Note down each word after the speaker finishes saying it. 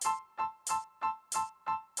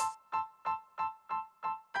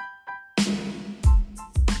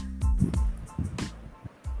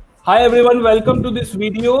Hi everyone, welcome to this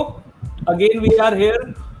video. Again, we are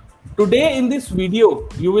here. Today in this video,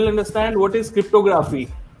 you will understand what is cryptography,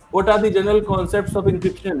 what are the general concepts of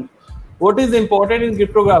encryption, what is important in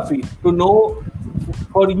cryptography to know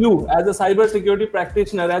for you as a cyber security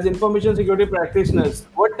practitioner, as information security practitioners,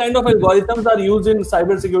 what kind of algorithms are used in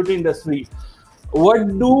cyber security industry,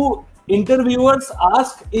 what do interviewers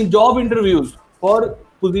ask in job interviews for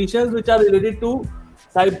positions which are related to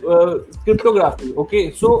cryptography.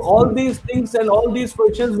 Okay, so all these things and all these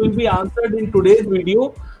questions will be answered in today's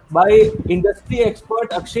video by industry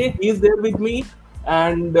expert Akshay. He is there with me,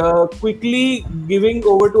 and quickly giving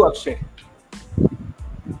over to Akshay.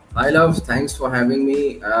 Hi, love. Thanks for having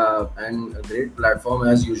me, and a great platform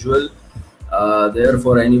as usual. There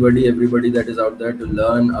for everybody that is out there to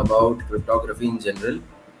learn about cryptography in general.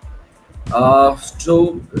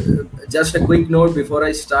 Just a quick note before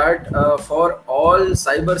I start. For all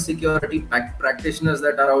cyber security practitioners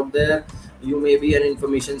that are out there, you may be an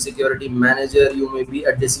information security manager, you may be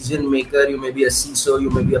a decision maker, you may be a CISO, you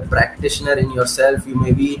may be a practitioner in yourself, you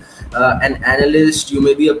may be an analyst, you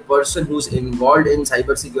may be a person who's involved in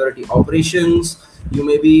cyber security operations, you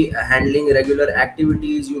may be handling regular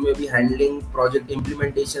activities, you may be handling project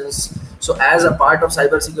implementations. So as a part of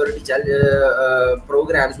cybersecurity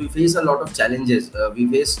programs, we face a lot of challenges. We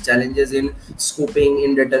face challenges in scoping,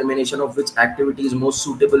 in determination of which activity is most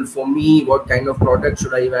suitable for me, what kind of product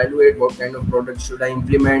should I evaluate, what kind of product should I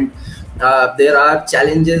implement. There are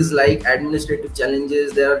challenges like administrative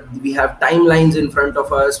challenges. We have timelines in front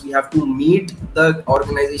of us. We have to meet the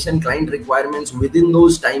organization client requirements within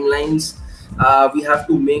those timelines. We have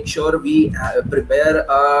to make sure we prepare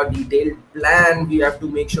a detailed plan. We have to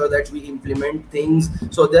make sure that we implement things.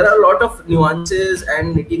 So there are a lot of nuances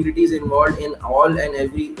and nitty-gritties involved in all and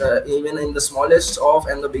every, even in the smallest of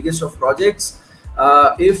and the biggest of projects.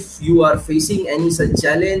 If you are facing any such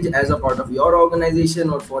challenge as a part of your organization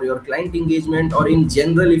or for your client engagement, or in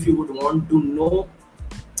general, if you would want to know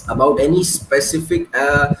about any specific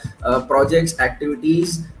projects,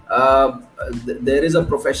 activities, there is a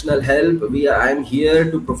professional help. I'm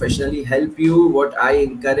here to professionally help you. What I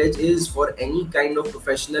encourage is for any kind of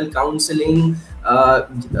professional counseling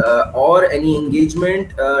or any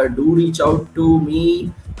engagement, do reach out to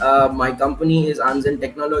me. My company is Anzen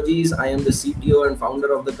Technologies. I am the CTO and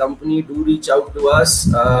founder of the company. Do reach out to us.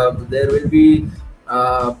 There will be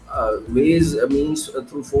means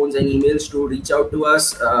through phones and emails to reach out to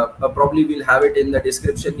us. Probably we'll have it in the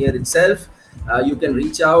description here itself. You can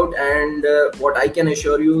reach out, and what I can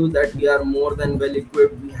assure you that we are more than well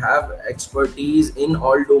equipped. We have expertise in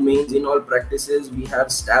all domains, in all practices. We have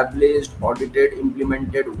established, audited,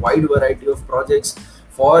 implemented wide variety of projects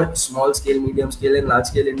for small scale, medium scale, and large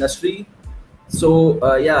scale industry.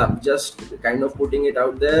 So yeah, just kind of putting it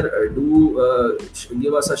out there. Do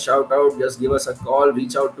give us a shout out, just give us a call,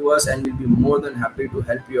 reach out to us, and we'll be more than happy to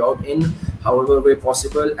help you out in however way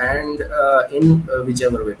possible and in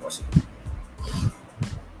whichever way possible.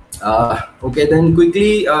 Okay, then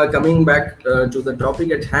quickly coming back to the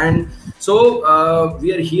topic at hand. So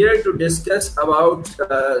we are here to discuss about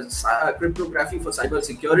cryptography for cyber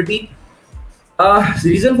security. The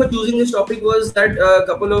reason for choosing this topic was that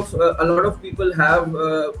a lot of people have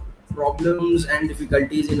problems and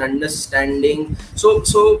difficulties in understanding. So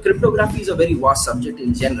cryptography is a very vast subject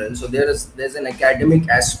in general. So there's an academic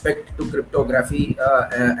aspect to cryptography,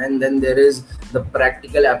 and then there is the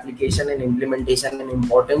practical application and implementation and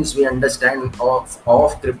importance we understand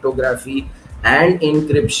of cryptography and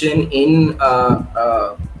encryption in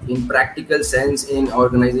practical sense in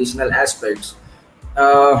organizational aspects.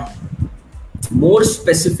 More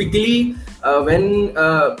specifically, when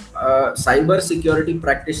cyber security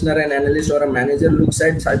practitioner, an analyst, or a manager looks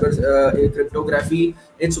at cyber cryptography,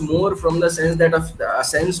 it's more from the sense that a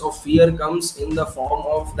sense of fear comes in the form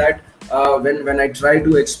of that when I try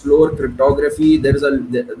to explore cryptography, there is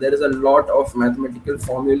a lot of mathematical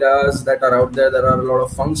formulas that are out there. There are a lot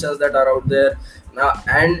of functions that are out there.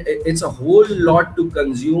 And it's a whole lot to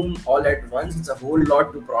consume all at once. It's a whole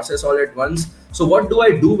lot to process all at once. So what do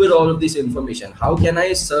I do with all of this information? How can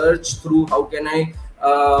I search through? How can I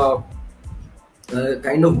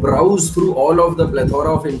kind of browse through all of the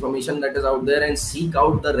plethora of information that is out there and seek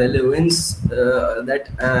out the relevance that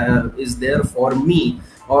is there for me?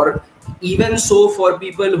 Or even so, for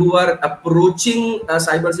people who are approaching a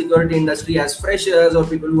cybersecurity industry as freshers, or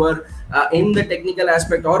people who are in the technical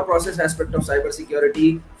aspect or process aspect of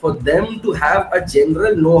cybersecurity, for them to have a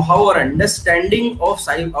general know-how or understanding of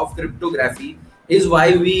cryptography is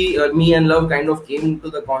why me and Love kind of came to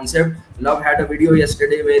the concept. Love had a video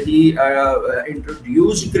yesterday where he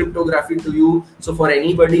introduced cryptography to you. So for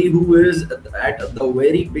anybody who is at the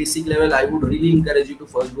very basic level, I would really encourage you to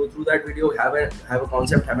first go through that video, have a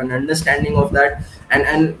concept, have an understanding of that,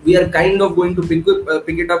 and we are kind of going to pick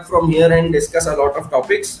it up from here and discuss a lot of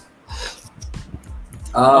topics.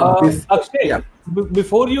 Akshay, yeah.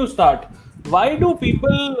 Before you start, why do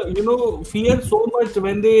people, fear so much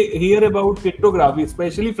when they hear about cryptography,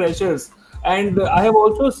 especially freshers? And I have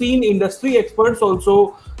also seen industry experts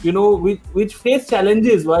also, which face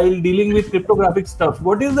challenges while dealing with cryptographic stuff.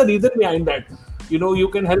 What is the reason behind that? You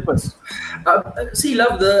can help us. See,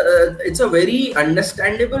 Love, it's a very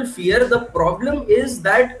understandable fear. The problem is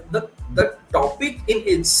that the topic in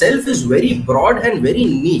itself is very broad and very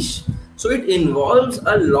niche. So it involves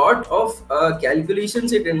a lot of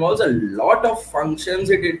calculations. It involves a lot of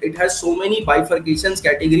functions. It has so many bifurcations,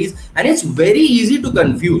 categories, and it's very easy to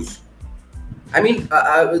confuse. I mean,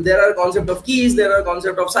 there are concept of keys, there are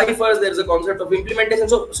concept of ciphers, there is a concept of implementation.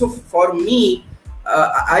 So for me,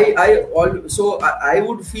 I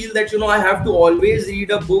would feel that I have to always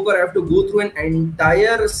read a book, or I have to go through an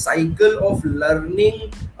entire cycle of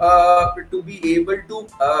learning to be able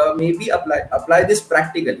to maybe apply this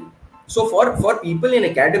practically. So for people in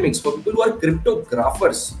academics, for people who are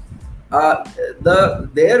cryptographers,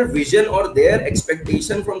 their vision or their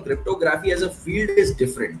expectation from cryptography as a field is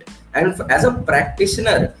different. And as a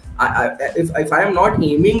practitioner, if I am not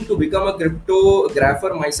aiming to become a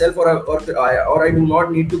cryptographer myself, or I do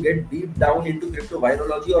not need to get deep down into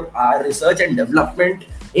cryptovirology or research and development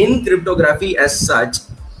in cryptography as such,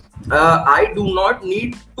 I do not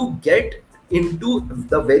need to get into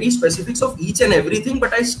the very specifics of each and everything,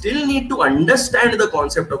 but I still need to understand the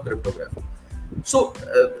concept of cryptography. So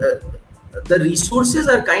the resources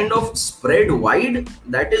are kind of spread wide.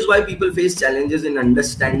 That is why people face challenges in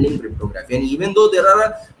understanding cryptography. And even though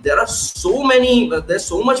there are so many, there's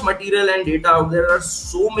so much material and data out there, are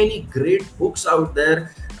so many great books out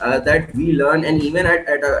there that we learn, and even at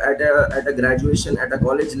a graduation, at a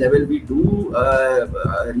college level, we do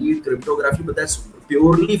read cryptography, but that's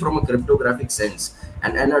purely from a cryptographic sense.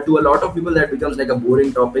 And to a lot of people, that becomes like a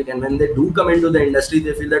boring topic. And when they do come into the industry,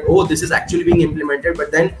 they feel that, oh, this is actually being implemented. But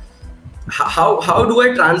then how do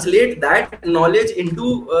I translate that knowledge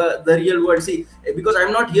into the real world? See, because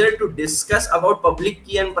I'm not here to discuss about public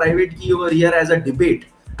key and private key over here as a debate.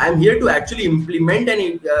 I'm here to actually implement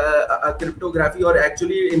a cryptography, or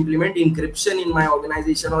actually implement encryption in my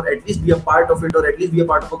organization, or at least be a part of it, or at least be a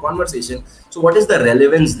part of a conversation. So what is the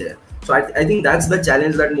relevance there? So I think that's the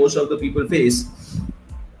challenge that most of the people face.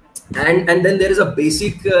 And then there is a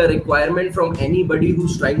basic requirement from anybody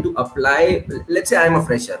who's trying to apply. Let's say I'm a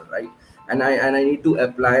fresher, right? And I need to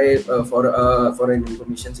apply for an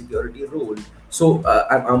information security role. So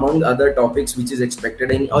among other topics which is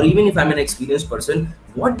expected, or even if I'm an experienced person,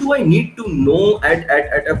 what do I need to know at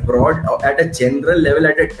a broad, at a general level,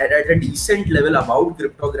 at a decent level about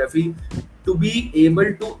cryptography, to be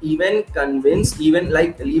able to even convince, even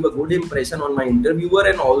like leave a good impression on my interviewer,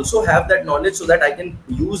 and also have that knowledge so that I can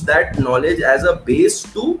use that knowledge as a base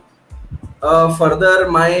to further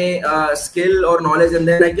my skill or knowledge, and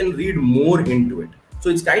then I can read more into it. So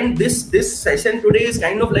it's this session today is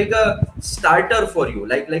kind of like a starter for you,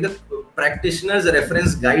 like a practitioner's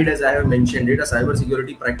reference guide, as I have mentioned it, a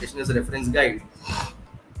cybersecurity practitioner's reference guide.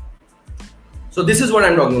 So this is what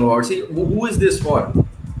I'm talking about. See, who is this for?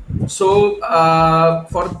 So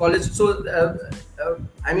for college, so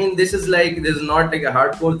I mean, this is not like a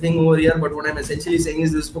hardcore thing over here, but what I'm essentially saying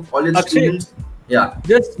is this for college students. Yeah,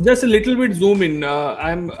 just a little bit zoom in.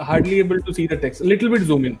 I'm hardly able to see the text. A little bit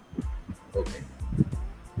zoom in. Okay.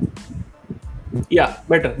 Yeah,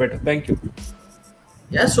 better. Thank you.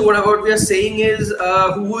 Yeah. So what we are saying is,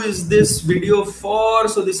 who is this video for?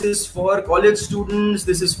 So this is for college students.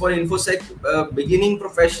 This is for InfoSec beginning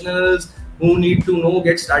professionals who need to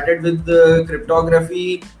get started with the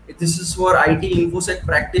cryptography. This is for IT InfoSec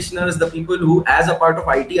practitioners, the people who, as a part of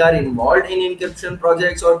IT, are involved in encryption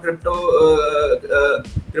projects or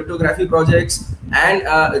cryptography projects, and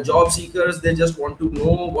job seekers. They just want to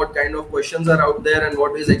know what kind of questions are out there and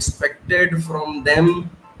what is expected from them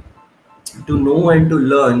to know and to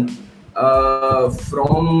learn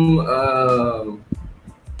from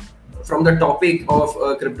the topic of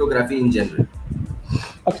cryptography in general.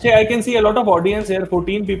 Akshay, I can see a lot of audience here.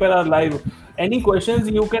 14 people are live. Any questions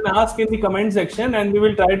you can ask in the comment section, and we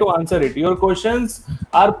will try to answer it. Your questions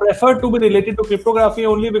are preferred to be related to cryptography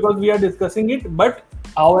only because we are discussing it. But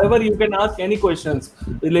however, you can ask any questions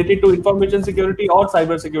related to information security or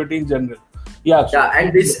cyber security in general. Yeah, sure. Yeah,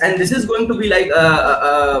 and this is going to be like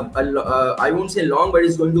I won't say long, but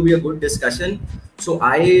it's going to be a good discussion. So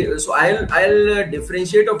I'll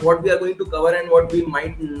differentiate of what we are going to cover and what we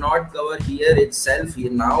might not cover here itself,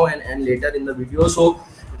 here now and later in the video. So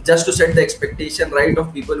just to set the expectation right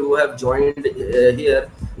of people who have joined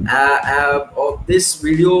here of this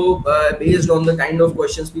video, based on the kind of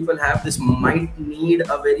questions people have, this might need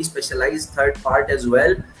a very specialized third part as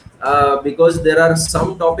well. Because there are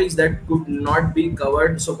some topics that could not be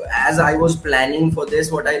covered. So as I was planning for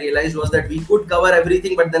this, what I realized was that we could cover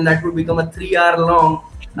everything, but then that would become a 3 hour long.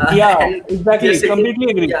 Yeah, exactly.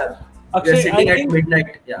 Completely agree. Yeah, Akshay, we're sitting at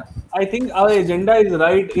midnight. Yeah. I think our agenda is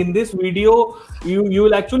right. In this video, you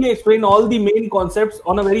will actually explain all the main concepts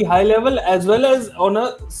on a very high level as well as on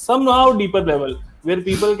a somehow deeper level where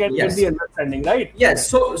people can get the understanding, right? Yes.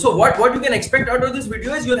 So what you can expect out of this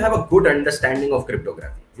video is you'll have a good understanding of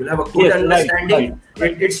cryptography. You'll have a good understanding.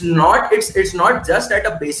 Right. It's not just at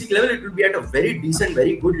a basic level. It will be at a very decent,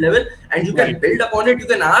 very good level, and you can build upon it. You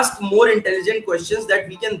can ask more intelligent questions that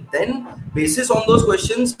we can then basis on those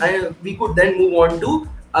questions, and we could then move on to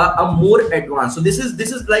a more advanced. So this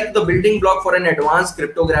is like the building block for an advanced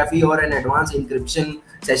cryptography or an advanced encryption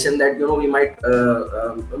session that we might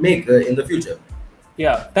make in the future.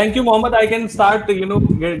 Yeah, thank you, Mohammed. I can start,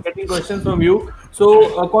 getting questions from you.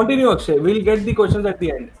 So continue, Akshay. We'll get the questions at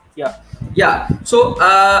the end. Yeah. Yeah. So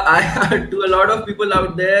to a lot of people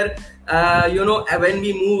out there, when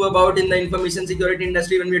we move about in the information security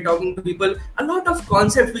industry, when we're talking to people, a lot of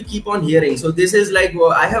concepts we keep on hearing. So this is like,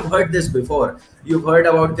 I have heard this before. You've heard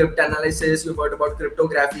about cryptanalysis, you've heard about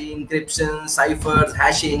cryptography, encryption, ciphers,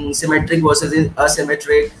 hashing, symmetric versus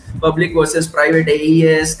asymmetric, public versus private,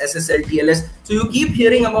 AES, SSL, TLS. So you keep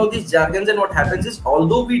hearing about these jargons, and what happens is,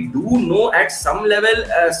 although we do know at some level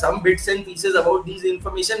some bits and pieces about these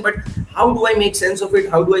information, but how do I make sense of it?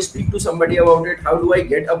 How do I speak to somebody about it? How do I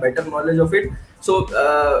get a better knowledge of it? So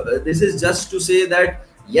this is just to say that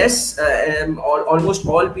yes, almost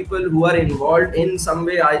all people who are involved in some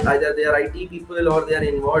way, either they are IT people or they are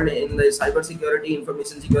involved in the cybersecurity,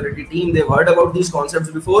 information security team, they've heard about these concepts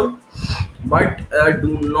before, but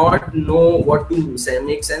do not know what to say,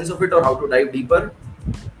 make sense of it, or how to dive deeper.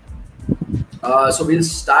 So we'll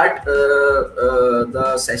start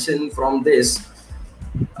the session from this.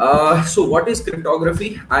 So what is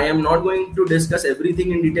cryptography? I am not going to discuss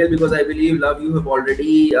everything in detail because I believe, Love, you have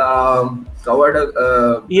already covered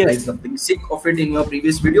like the basic of it in your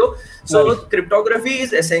previous video. So cryptography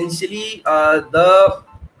is essentially the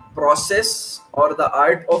process or the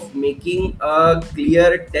art of making a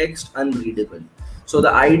clear text unreadable. So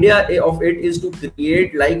the idea of it is to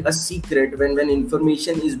create like a secret when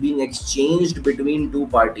information is being exchanged between two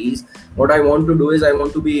parties. What I want to do is I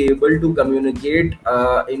want to be able to communicate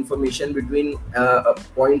information between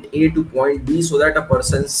point A to point B, so that a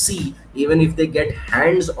person C, even if they get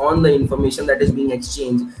hands on the information that is being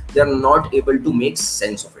exchanged, they are not able to make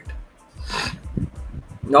sense of it.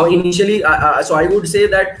 Now, initially, so I would say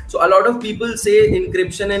that, so a lot of people say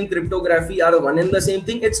encryption and cryptography are one and the same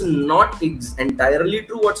thing. It's not entirely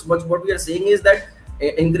true. What we are saying is that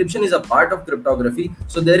encryption is a part of cryptography.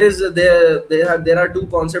 So there are two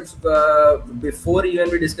concepts before even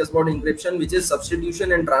we discuss about encryption, which is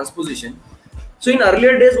substitution and transposition. So in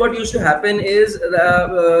earlier days, what used to happen is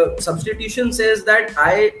substitution says that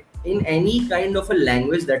in any kind of a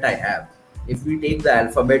language that I have, if we take the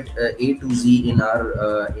alphabet A to Z in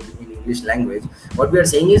our in English language, what we are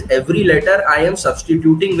saying is every letter I am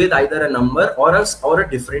substituting with either a number or a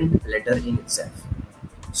different letter in itself.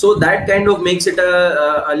 So that kind of makes it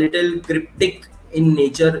a little cryptic in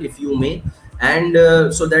nature, if you may. And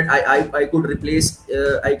so that I could replace,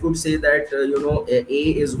 I could say that A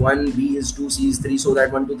is 1, B is 2, C is 3, so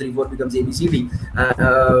that 1, 2, 3, 4 becomes A, B, C, D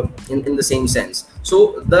in the same sense.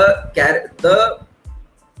 So the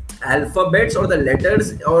alphabets or the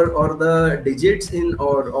letters or the digits in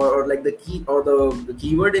or like the key or the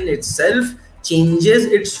keyword in itself changes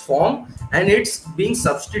its form, and it's being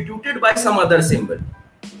substituted by some other symbol.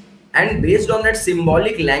 And based on that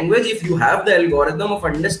symbolic language, if you have the algorithm of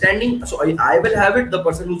understanding, so I will have it, the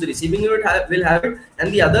person who's receiving it will have it,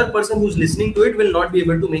 and the other person who's listening to it will not be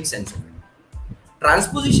able to make sense of it.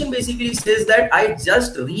 Transposition basically says that I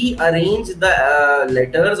just rearrange the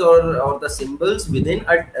letters or the symbols within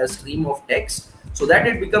a stream of text so that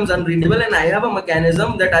it becomes unreadable, and I have a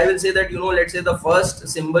mechanism that I will say that, let's say the first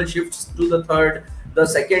symbol shifts to the third, the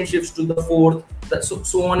second shifts to the fourth,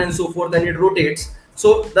 so on and so forth, and it rotates.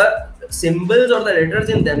 So the symbols or the letters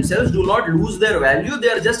in themselves do not lose their value. They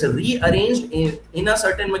are just rearranged in a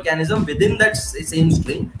certain mechanism within that same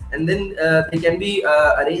string, and then they can be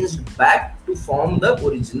arranged back to form the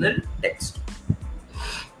original text.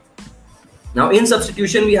 Now in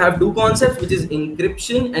substitution, we have two concepts, which is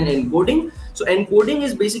encryption and encoding. So encoding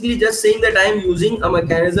is basically just saying that I am using a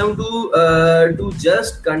mechanism to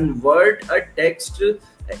just convert a text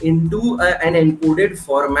into an encoded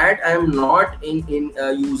format. I am not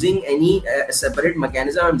using any separate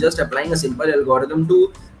mechanism. I'm just applying a simple algorithm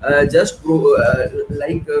to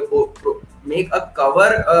make a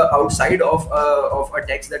cover outside of a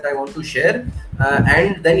text that I want to share,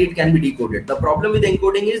 and then it can be decoded. The problem with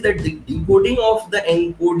encoding is that the decoding of the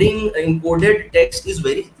encoded text is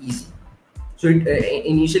very easy. So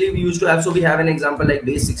initially we used to have, so we have an example like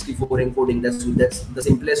base64 encoding. That's the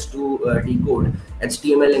simplest to decode.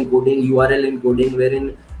 HTML encoding, URL encoding,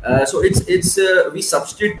 wherein so it's we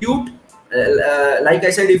substitute. Like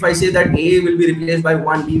I said, if I say that A will be replaced by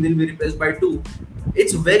 1, B will be replaced by 2,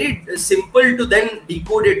 it's very simple to then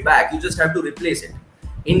decode it back. You just have to replace it.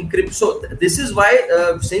 Encrypt. So this is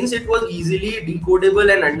why, since it was easily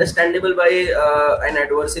decodable and understandable by an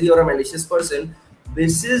adversary or a malicious person,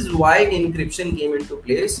 this is why encryption came into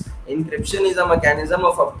place. Encryption is a mechanism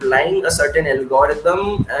of applying a certain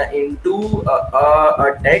algorithm into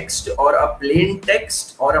a text or a plain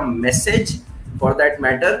text or a message, for that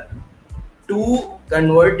matter, to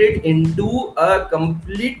convert it into a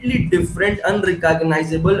completely different,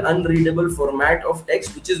 unrecognizable, unreadable format of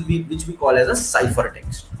text, which we call as a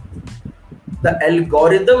ciphertext. The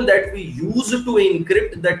algorithm that we use to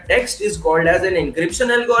encrypt the text is called as an encryption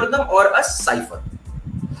algorithm or a cipher.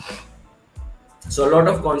 So a lot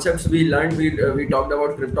of concepts we learned. We talked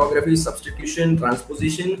about cryptography, substitution,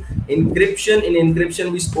 transposition, encryption. In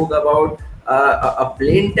encryption, we spoke about a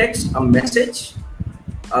plain text, a message,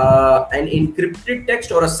 an encrypted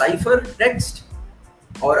text or a cipher text,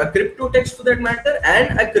 or a crypto text for that matter,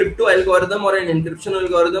 and a crypto algorithm or an encryption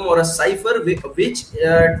algorithm or a cipher which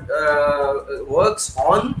works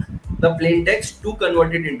on the plain text to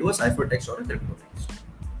convert it into a cipher text or a crypto text.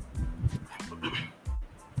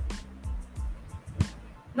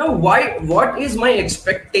 Now, what is my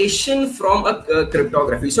expectation from a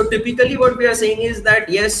cryptography? So typically what we are saying is that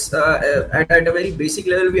yes, at a very basic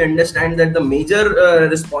level, we understand that the major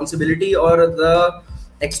responsibility or the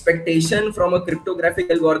expectation from a cryptographic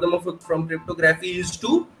algorithm from cryptography is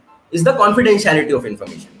the confidentiality of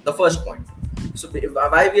information, the first point. So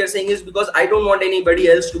why we are saying is because I don't want anybody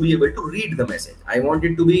else to be able to read the message. I want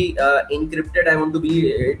it to be encrypted. I want to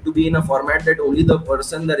be in a format that only the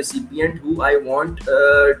person, the recipient who I want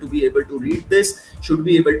to be able to read this should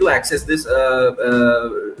be able to access this,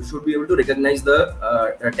 should be able to recognize the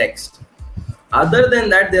text. Other than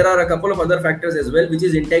that, there are a couple of other factors as well, which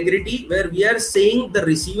is integrity, where we are saying the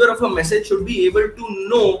receiver of a message should be able to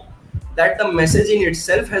know that the message in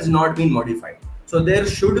itself has not been modified. So there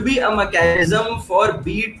should be a mechanism for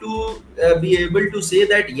B to be able to say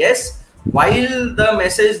that yes, while the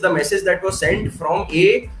message that was sent from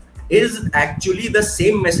A is actually the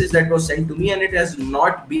same message that was sent to me and it has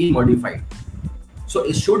not been modified.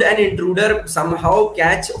 So should an intruder somehow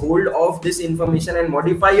catch hold of this information and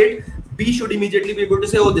modify it, B should immediately be able to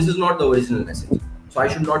say, oh, this is not the original message, so I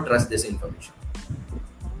should not trust this information.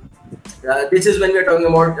 This is when we are talking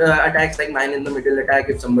about attacks like man-in-the-middle attack.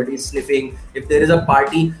 If somebody is sniffing, if there is a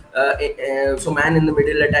party, so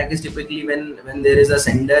man-in-the-middle attack is typically when there is a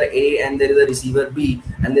sender A and there is a receiver B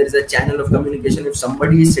and there is a channel of communication. If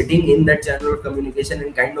somebody is sitting in that channel of communication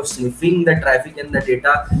and kind of sniffing the traffic and the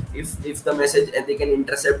data, if the message, they can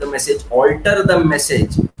intercept the message, alter the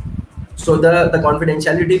message. So the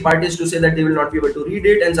confidentiality part is to say that they will not be able to read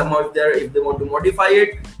it, and somehow if they want to modify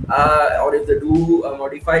it, or if they do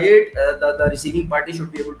modify it, the receiving party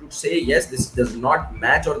should be able to say yes, this does not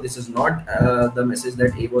match, or this is not the message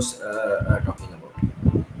that A was talking about.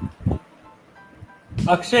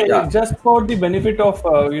 Akshay, just for the benefit of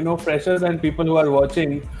freshers and people who are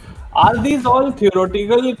watching, are these all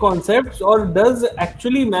theoretical concepts, or does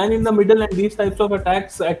actually man in the middle and these types of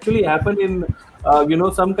attacks actually happen in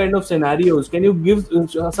some kind of scenarios? Can you give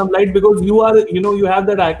some light, because you are you have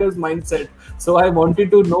that hacker's mindset, so I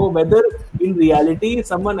wanted to know whether in reality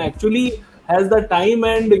someone actually has the time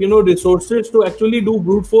and resources to actually do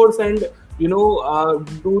brute force and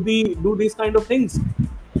do these kind of things.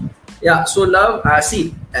 Yeah, so Love,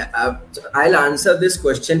 I'll answer this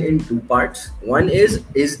question in two parts. One is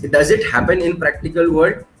does it happen in practical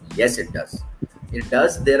world? Yes, it does. It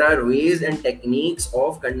does. There are ways and techniques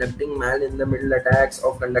of conducting man-in-the-middle attacks,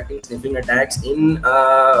 of conducting sniffing attacks in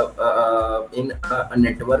a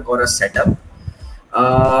network or a setup.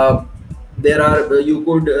 There are you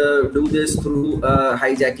could do this through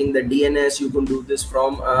hijacking the DNS. You can do this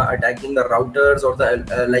from attacking the routers or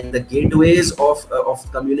the like the gateways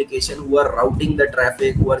of communication who are routing the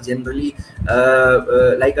traffic, who are generally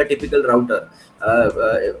like a typical router.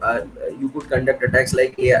 You could conduct attacks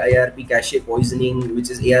like ARP cache poisoning, which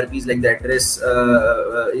is ARP is like the address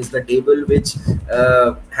is the table which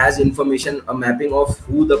has information, a mapping of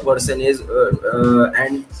who the person is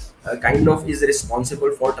and kind of is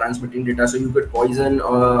responsible for transmitting data. So you could poison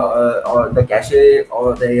or the cache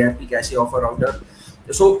or the ARP cache of a router.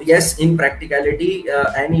 So yes, in practicality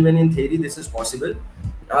and even in theory, this is possible.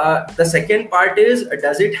 The second part is,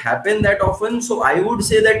 does it happen that often? So I would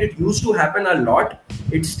say that it used to happen a lot.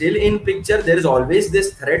 It's still in picture. There is always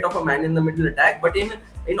this threat of a man-in-the-middle attack, but in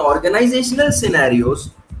organizational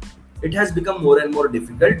scenarios, it has become more and more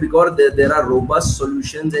difficult because there are robust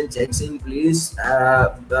solutions and checks in place,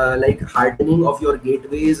 like hardening of your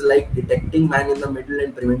gateways, like detecting man-in-the-middle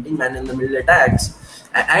and preventing man-in-the-middle attacks,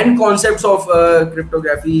 and concepts of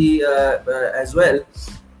cryptography as well,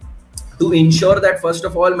 to ensure that first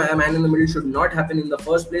of all, man in the middle should not happen in the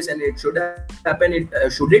first place, and it should happen.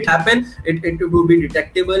 Should it happen, it would be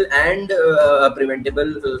detectable and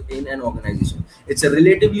preventable in an organization. It's a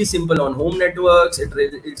relatively simple on home networks.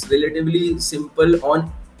 It's relatively simple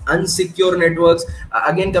on unsecure networks.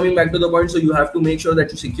 Again, coming back to the point, so you have to make sure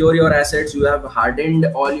that you secure your assets. You have hardened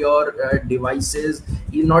all your devices,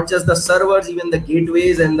 not just the servers, even the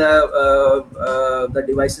gateways and the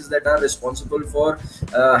devices that are responsible for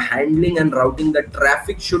handling and routing the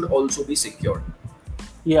traffic should also be secured.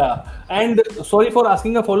 Yeah, and sorry for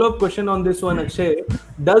asking a follow-up question on this one, Akshay.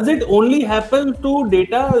 Does it only happen to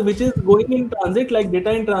data which is going in transit, like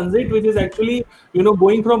data in transit, which is actually,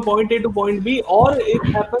 going from point A to point B, or it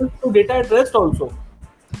happens to data at rest also?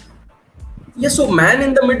 Yes, so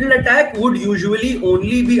man-in-the-middle attack would usually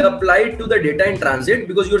only be applied to the data in transit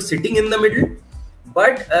because you're sitting in the middle.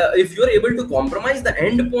 But if you're able to compromise the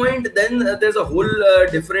endpoint, then there's a whole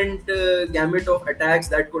different gamut of attacks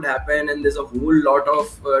that could happen, and there's a whole lot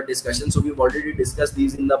of discussion. So we've already discussed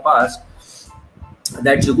these in the past,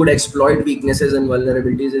 that you could exploit weaknesses and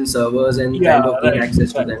vulnerabilities in servers and kind of gain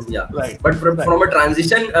access to them. Yeah, but from a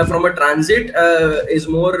transition, from a transit is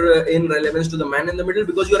more in relevance to the man in the middle,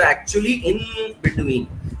 because you're actually in between.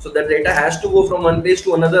 So the data has to go from one place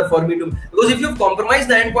to another for me to, because if you've compromised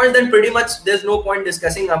the endpoint, then pretty much there's no point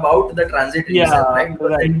discussing about the transit itself, right?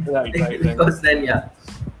 Because then,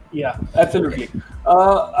 yeah, absolutely.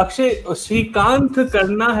 Akshay, Srikanth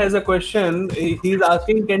Karna has a question. He's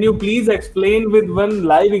asking, can you please explain with one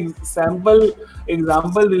live example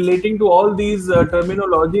relating to all these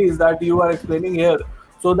terminologies that you are explaining here,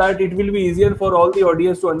 so that it will be easier for all the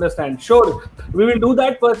audience to understand? Sure, we will do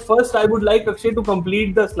that, but first I would like Akshay to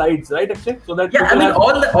complete the slides, right, Akshay? So that I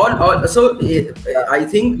mean, so I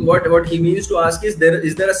think what he means to ask is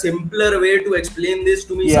there a simpler way to explain this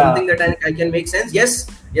to me, something that I can make sense? Yes,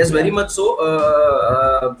 very much so.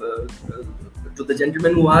 To the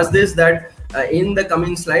gentleman who asked this, that in the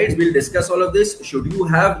coming slides we'll discuss all of this. Should you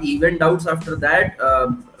have even doubts after that,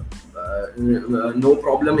 no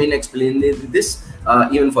problem in explaining this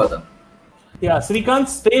even further. Yeah, Srikanth,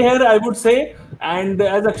 stay here, I would say. And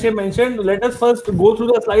as Akshay mentioned, let us first go through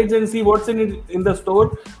the slides and see what's in the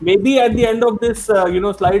store. Maybe at the end of this,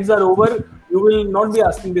 slides are over, you will not be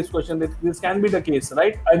asking this question. This can be the case,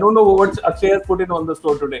 right? I don't know what Akshay has put in on the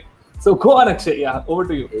store today. So go on, Akshay. Yeah, over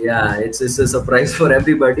to you. Yeah, it's a surprise for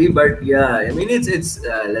everybody, but yeah, I mean, it's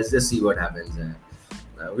let's just see what happens.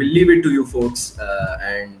 We'll leave it to you folks,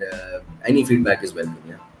 and any feedback is welcome.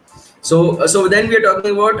 Yeah. So then we are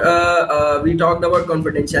talking about we talked about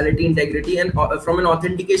confidentiality, integrity, and from an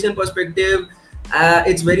authentication perspective,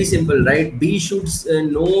 it's very simple, right? B should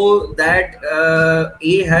know that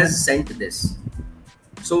A has sent this.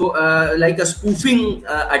 So like a spoofing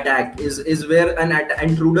attack is where an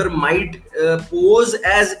intruder might pose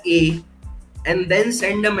as A and then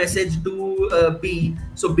send a message to B.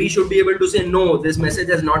 So B should be able to say, no, this message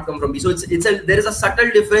has not come from B. So there is a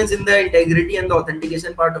subtle difference in the integrity and the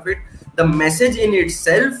authentication part of it. The message in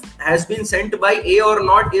itself has been sent by A or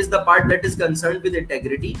not is the part that is concerned with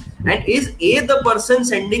integrity. And is A the person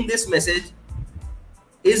sending this message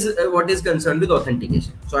is what is concerned with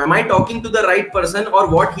authentication. So am I talking to the right person, or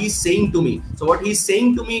what he's saying to me? So what he's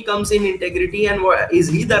saying to me comes in integrity, and is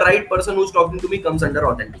he the right person who's talking to me comes under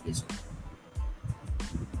authentication.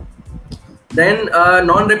 Then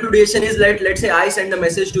non-repudiation is like, let's say I send a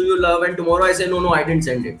message to you, love, and tomorrow I say, no, I didn't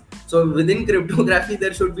send it. So within cryptography,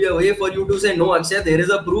 there should be a way for you to say, no, Akshay, there is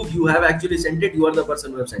a proof you have actually sent it. You are the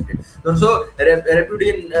person who have sent it. So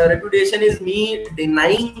repudiation is me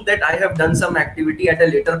denying that I have done some activity at a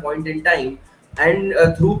later point in time. And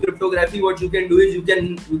through cryptography, what you can do is you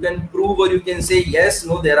can prove, or you can say, yes,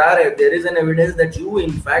 no, there is an evidence that you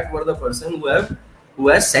in fact were the person who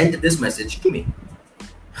has sent this message to me.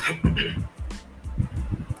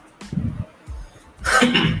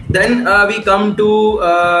 Then we come to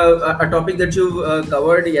a topic that you've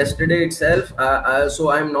covered yesterday itself.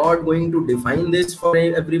 So I'm not going to define this for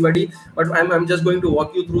everybody, but I'm just going to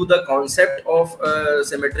walk you through the concept of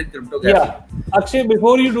symmetric cryptography. Yeah, Akshay,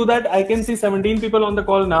 before you do that, I can see 17 people on the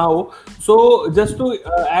call now. So just to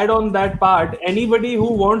add on that part, anybody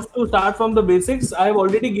who wants to start from the basics, I have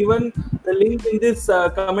already given the link in this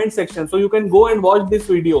comment section. So you can go and watch this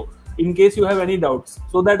video in case you have any doubts,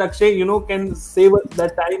 so that Akshay, can save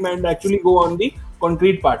that time and actually go on the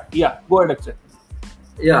concrete part. Yeah, go ahead, Akshay.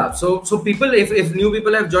 Yeah, so people, if new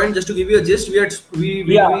people have joined, just to give you a gist, we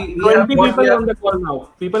 20 people on the call now.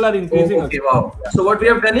 People are increasing. Oh, okay, wow. Yeah. So what we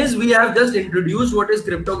have done is we have just introduced what is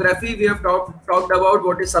cryptography. We have talked about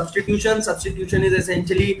what is substitution. Substitution is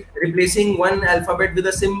essentially replacing one alphabet with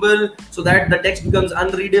a symbol so that the text becomes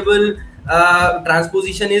unreadable.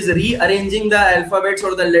 Transposition is rearranging the alphabets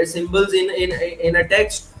or the symbols in a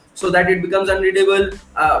text so that it becomes unreadable.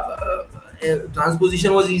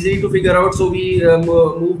 Transposition was easy to figure out, so we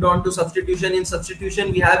moved on to substitution. In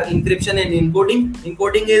substitution, we have encryption and encoding.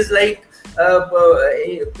 Encoding is like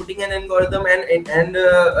putting an algorithm and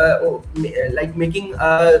like making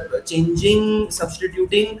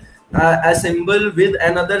substituting a symbol with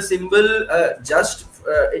another symbol just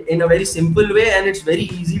in a very simple way, and it's very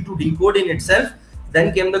easy to decode in itself.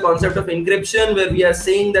 Then came the concept of encryption, where we are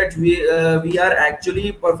saying that we are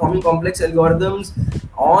actually performing complex algorithms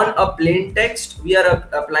on a plain text. We are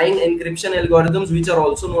applying encryption algorithms, which are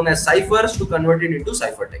also known as ciphers, to convert it into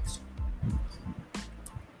ciphertext.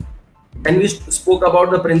 And we spoke about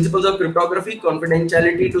the principles of cryptography: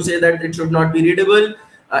 confidentiality, to say that it should not be readable;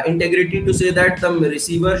 integrity, to say that the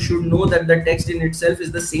receiver should know that the text in itself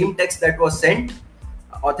is the same text that was sent;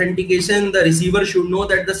 authentication, the receiver should know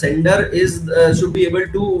that the sender should be able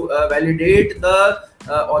to validate the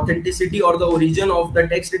authenticity or the origin of the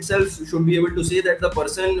text itself, should be able to say that the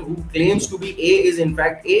person who claims to be A is in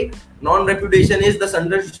fact A. Non-repudiation is the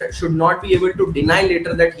sender should not be able to deny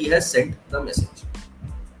later that he has sent the message.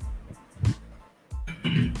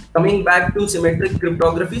 Coming back to symmetric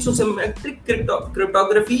cryptography. So symmetric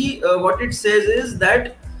cryptography, what it says is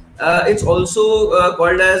that it's also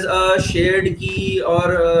called as a shared key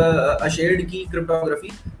or a shared key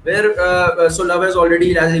cryptography, where so Love has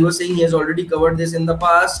already, as he was saying, he has already covered this in the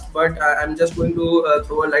past, but I'm just going to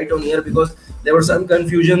throw a light on here because there were some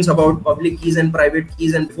confusions about public keys and private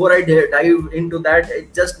keys, and before I dive into that,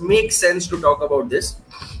 it just makes sense to talk about this.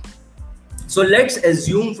 So let's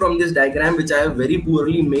assume from this diagram, which I have very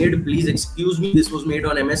poorly made, please excuse me, this was made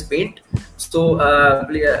on MS Paint, so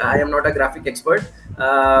I am not a graphic expert.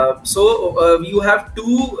 So you have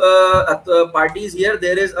two parties here.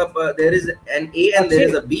 There is an A and there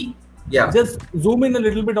is a B. Yeah. Just zoom in a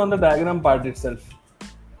little bit on the diagram part itself.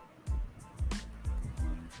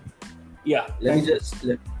 Yeah. Let me just.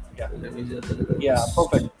 Yeah.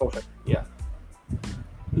 Perfect. Yeah.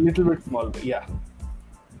 A little bit small. Yeah.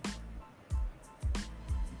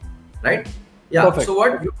 Right. Yeah. Perfect. So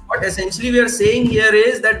what essentially we are saying here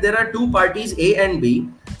is that there are two parties, A and B.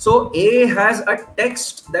 So A has a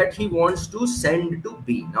text that he wants to send to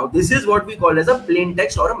B. Now this is what we call as a plain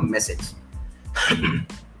text or a message.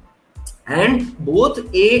 And both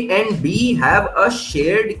A and B have a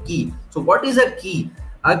shared key. So what is a key?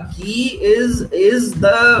 A key is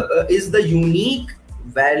the unique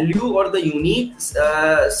value or the unique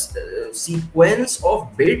sequence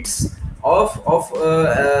of bits of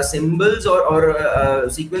symbols or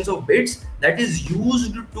sequence of bits that is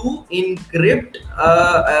used to encrypt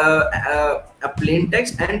a plain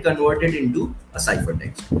text and convert it into a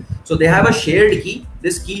ciphertext. So they have a shared key.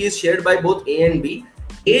 This key is shared by both A and B.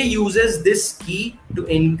 A uses this key to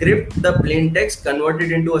encrypt the plain text, convert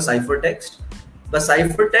it into a ciphertext. The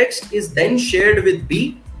ciphertext is then shared with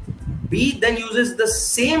B. B then uses the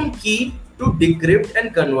same key to decrypt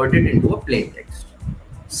and convert it into a plain text.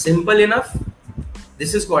 Simple enough.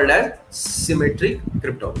 This is called as symmetric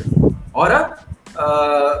cryptography or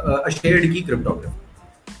a shared key cryptography.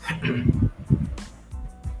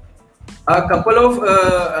 A couple of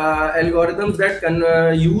algorithms that can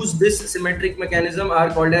use this symmetric mechanism are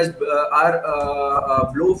called as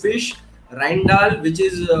Blowfish, Rindal, which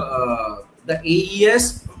is the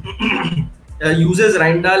AES, uses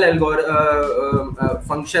Rindal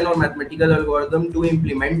function or mathematical algorithm to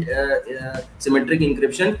implement symmetric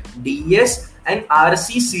encryption, DES and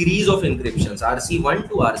RC series of encryptions, RC1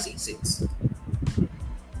 to RC6.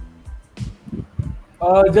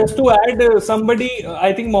 Just to add, somebody,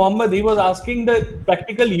 I think Mohammed, he was asking the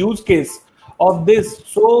practical use case of this.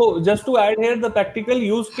 So just to add here, the practical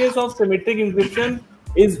use case of symmetric encryption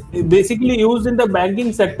is basically used in the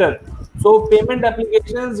banking sector. So payment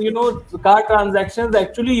applications, card transactions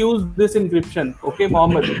actually use this encryption. Okay,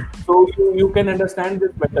 Mohammed. So you can understand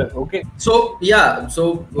this better. Okay. So yeah,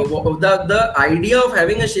 so the idea of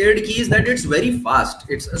having a shared key is that it's very fast.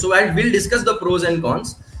 So we'll discuss the pros and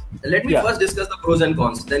cons. Let me first discuss the pros and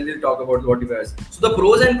cons, then we'll talk about what you guys. So the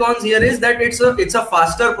pros and cons here is that it's a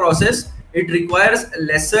faster process. It requires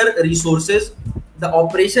lesser resources. The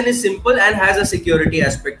operation is simple and has a security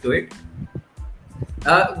aspect to it.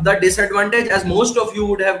 The disadvantage, as most of you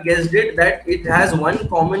would have guessed it, that it has one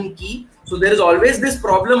common key. So there is always this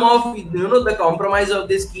problem of the compromise of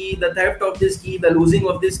this key, the theft of this key, the losing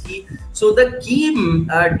of this key. So the key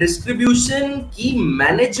distribution, key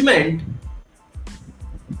management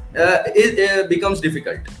becomes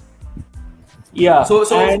difficult. Yeah. So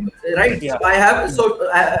right. Yeah. So I have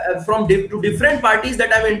from to different parties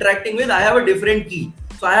that I'm interacting with, I have a different key.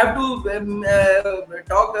 So I have to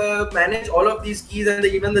manage all of these keys and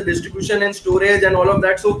even the distribution and storage and all of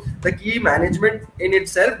that. So the key management in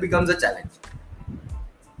itself becomes a challenge.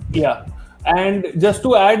 Yeah. And just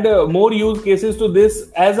to add more use cases to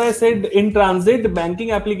this, as I said, in transit,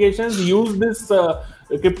 banking applications use this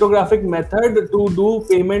cryptographic method to do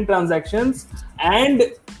payment transactions,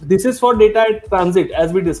 and this is for data at transit,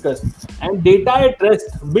 as we discussed. And data at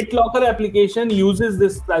rest, BitLocker application uses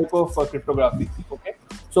this type of cryptography. Okay.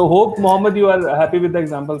 So hope, Mohammed, you are happy with the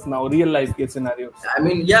examples now, real life case scenarios. I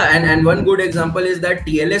mean, yeah, and one good example is that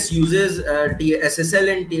TLS uses SSL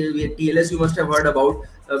and TLS you must have heard about,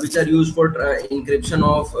 which are used for encryption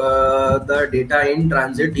of the data in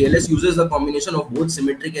transit. TLS uses a combination of both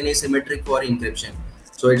symmetric and asymmetric for encryption.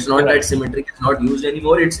 So it's not that symmetric is not used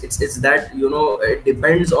anymore. It's that it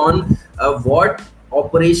depends on what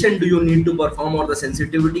operation do you need to perform, or the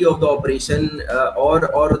sensitivity of the operation, or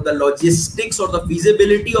the logistics or the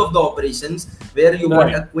feasibility of the operations, where you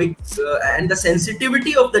want a quick and the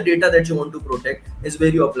sensitivity of the data that you want to protect is where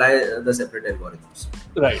you apply the separate algorithms.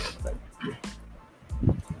 Right.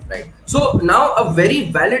 So now a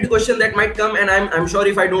very valid question that might come, and I'm sure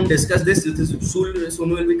if I don't discuss this soon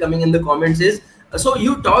will be coming in the comments, is so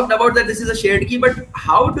you talked about that this is a shared key, but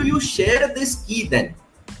how do you share this key then?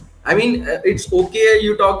 I mean, it's okay,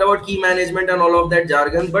 you talked about key management and all of that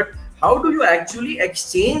jargon, but how do you actually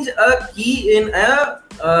exchange a key in a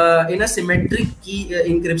symmetric key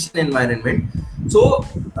encryption environment? So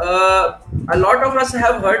a lot of us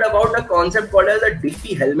have heard about a concept called as a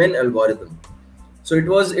Diffie-Hellman algorithm. So it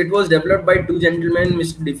was developed by two gentlemen,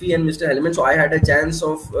 Mr. Diffie and Mr. Hellman. So I had a chance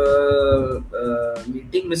of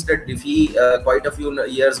meeting Mr. Diffie quite a few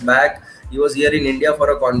years back. He was here in India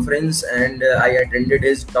for a conference, and I attended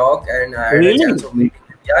his talk, and I had a chance of meeting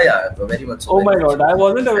him. Yeah, very much so. Oh my God, I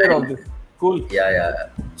wasn't aware of this. Cool. Yeah.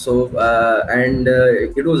 So and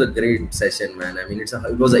it was a great session, man. I mean, it's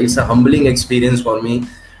a humbling experience for me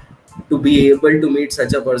to be able to meet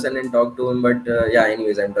such a person and talk to him. But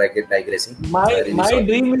anyways, I'm digressing. My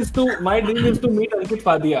dream is to meet Ankit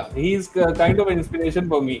Fadia. He's kind of an inspiration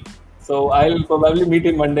for me. So I'll probably meet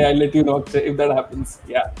him one day. I'll let you know if that happens.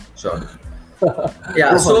 Yeah. Sure.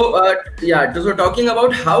 Yeah. So talking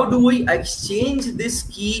about how do we exchange this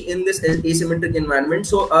key in this asymmetric environment.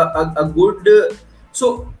 So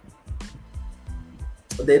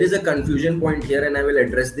there is a confusion point here, and I will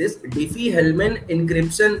address this. Diffie-Hellman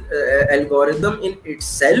encryption algorithm in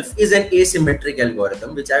itself is an asymmetric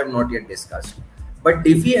algorithm, which I have not yet discussed. But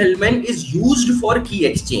Diffie-Hellman is used for key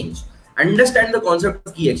exchange. Understand the concept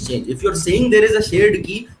of key exchange. If you're saying there is a shared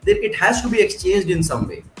key, then it has to be exchanged in some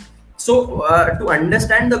way. So to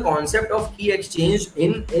understand the concept of key exchange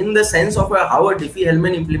in the sense of how a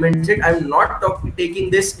Diffie-Hellman implements it, I'm not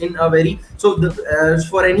taking this in a very,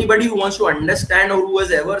 for anybody who wants to understand or who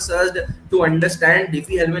has ever searched to understand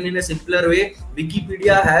Diffie-Hellman in a simpler way,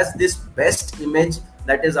 Wikipedia has this best image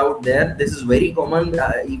that is out there. This is very common.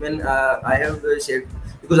 Even I have shared,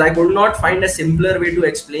 because I could not find a simpler way to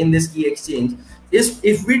explain this key exchange. Is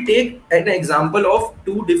if we take an example of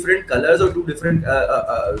two different colors or two different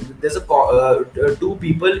there's two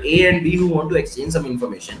people A and B who want to exchange some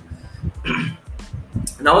information.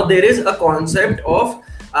 Now there is a concept of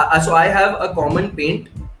so I have a common paint,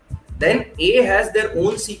 then A has their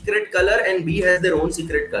own secret color and B has their own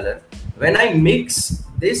secret color. When I mix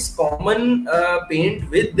this common paint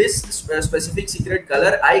with this specific secret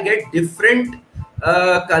color, I get different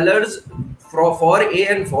colors for A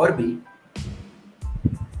and for B.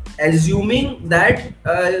 Assuming that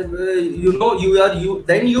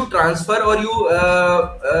then you transfer or you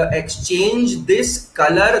exchange this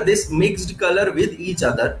color, this mixed color with each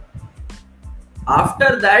other.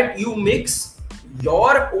 After that, you mix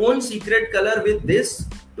your own secret color with this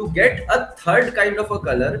to get a third kind of a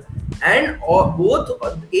color, and both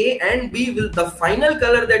A and B will, the final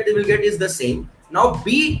color that they will get is the same. Now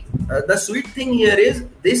B, the sweet thing here is,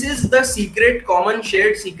 this is the secret common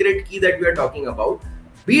shared secret key that we are talking about.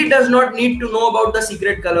 B does not need to know about the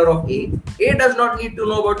secret color of A. A does not need to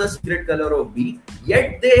know about the secret color of B.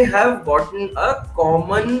 Yet they have gotten a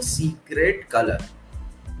common secret color.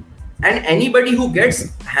 And anybody who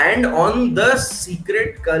gets hand on the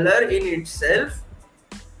secret color in itself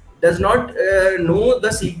does not know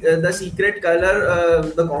the secret color,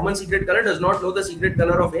 the common secret color does not know the secret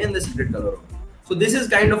color of A and the secret color of B. So this is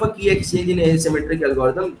kind of a key exchange in asymmetric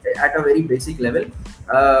algorithm at a very basic level.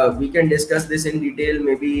 We can discuss this in detail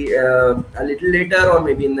maybe a little later or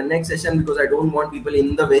maybe in the next session, because I don't want people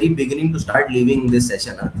in the very beginning to start leaving this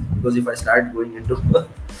session, because if I start going into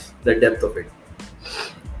the depth of it.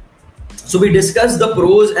 So we discussed the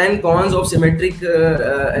pros and cons of symmetric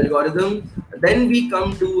algorithm. Then we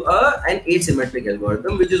come to an asymmetric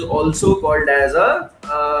algorithm, which is also called as a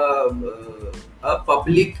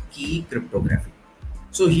public key cryptography.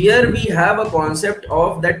 So here we have a concept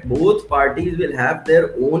of that both parties will have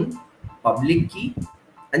their own public key.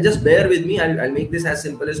 And just bear with me, I'll make this as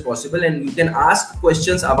simple as possible, and you can ask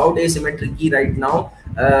questions about asymmetric key right now.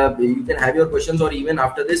 You can have your questions, or even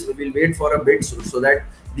after this, we will wait for a bit so that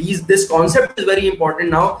this concept is very important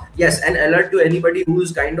now. Yes, an alert to anybody who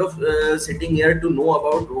is kind of sitting here to know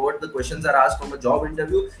about what the questions are asked from a job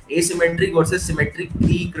interview. Asymmetric versus symmetric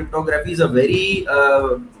key cryptography is a very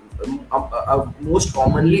most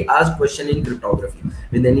commonly asked question in cryptography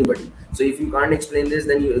with anybody. So if you can't explain this,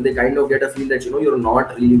 then they kind of get a feel that you're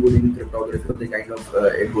not really good in cryptography, or they kind of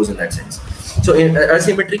it goes in that sense. So in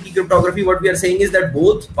asymmetric key cryptography, what we are saying is that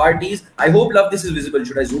both parties, I hope love this is visible.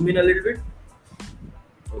 Should I zoom in a little bit?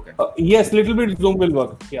 Okay. Yes, little bit zoom will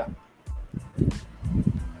work. Yeah.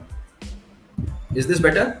 Is this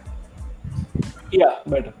better? Yeah,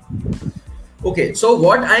 better. Okay, so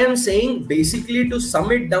what I am saying, basically to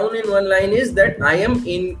sum it down in one line, is that I am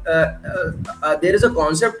in there is a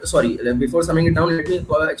concept. Sorry, before summing it down, let me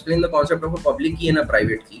explain the concept of a public key and a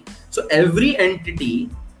private key. So every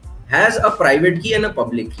entity has a private key and a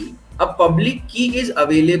public key. A public key is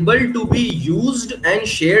available to be used and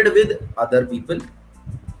shared with other people.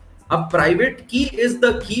 A private key is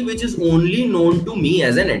the key which is only known to me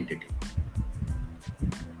as an entity.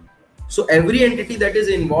 So every entity that is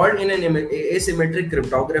involved in an asymmetric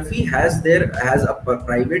cryptography has a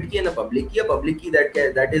private key and a public key. A public key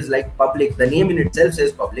that is like public. The name in itself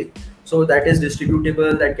says public, so that is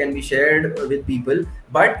distributable, that can be shared with people.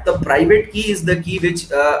 But the private key is the key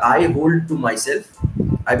which I hold to myself.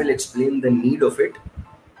 I will explain the need of it.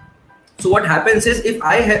 So what happens is, if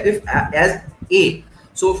as A,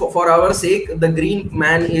 so for our sake, the green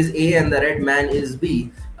man is A and the red man is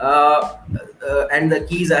B. And the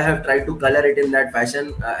keys, I have tried to color it in that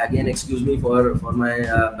fashion. Again, excuse me for my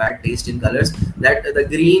bad taste in colors. That the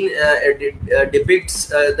green depicts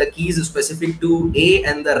the keys specific to A,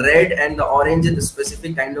 and the red and the orange is the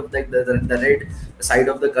specific kind of like the red side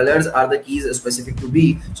of the colors are the keys specific to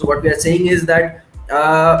B. So what we are saying is that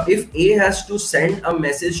if A has to send a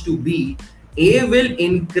message to B, A will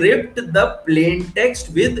encrypt the plain text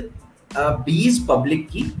with B's public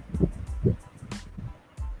key,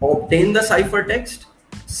 obtain the ciphertext,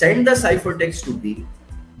 send the ciphertext to B.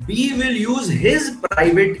 B will use his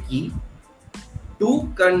private key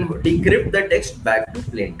to decrypt the text back to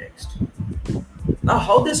plain text. Now,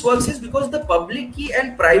 how this works is, because the public key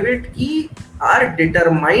and private key are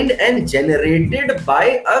determined and generated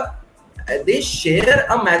by they share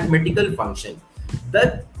a mathematical function.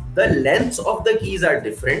 The lengths of the keys are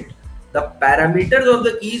different. The parameters of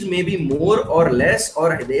the keys may be more or less,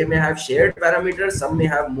 or they may have shared parameters. Some may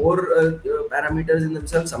have more parameters in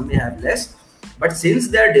themselves, some may have less. But since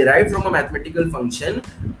they are derived from a mathematical function,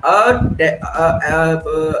 a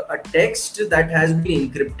text that has been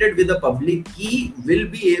encrypted with a public key will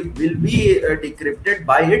be decrypted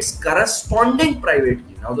by its corresponding private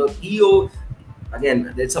key. Now the key,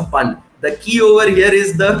 again, it's a pun. The key over here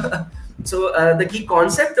is the the key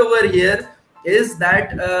concept over here is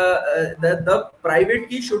that the private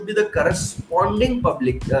key should be the corresponding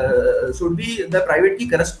public, should be the private key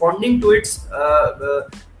corresponding to its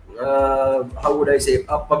how would I say,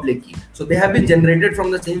 a public key. So they have been generated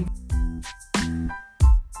from the same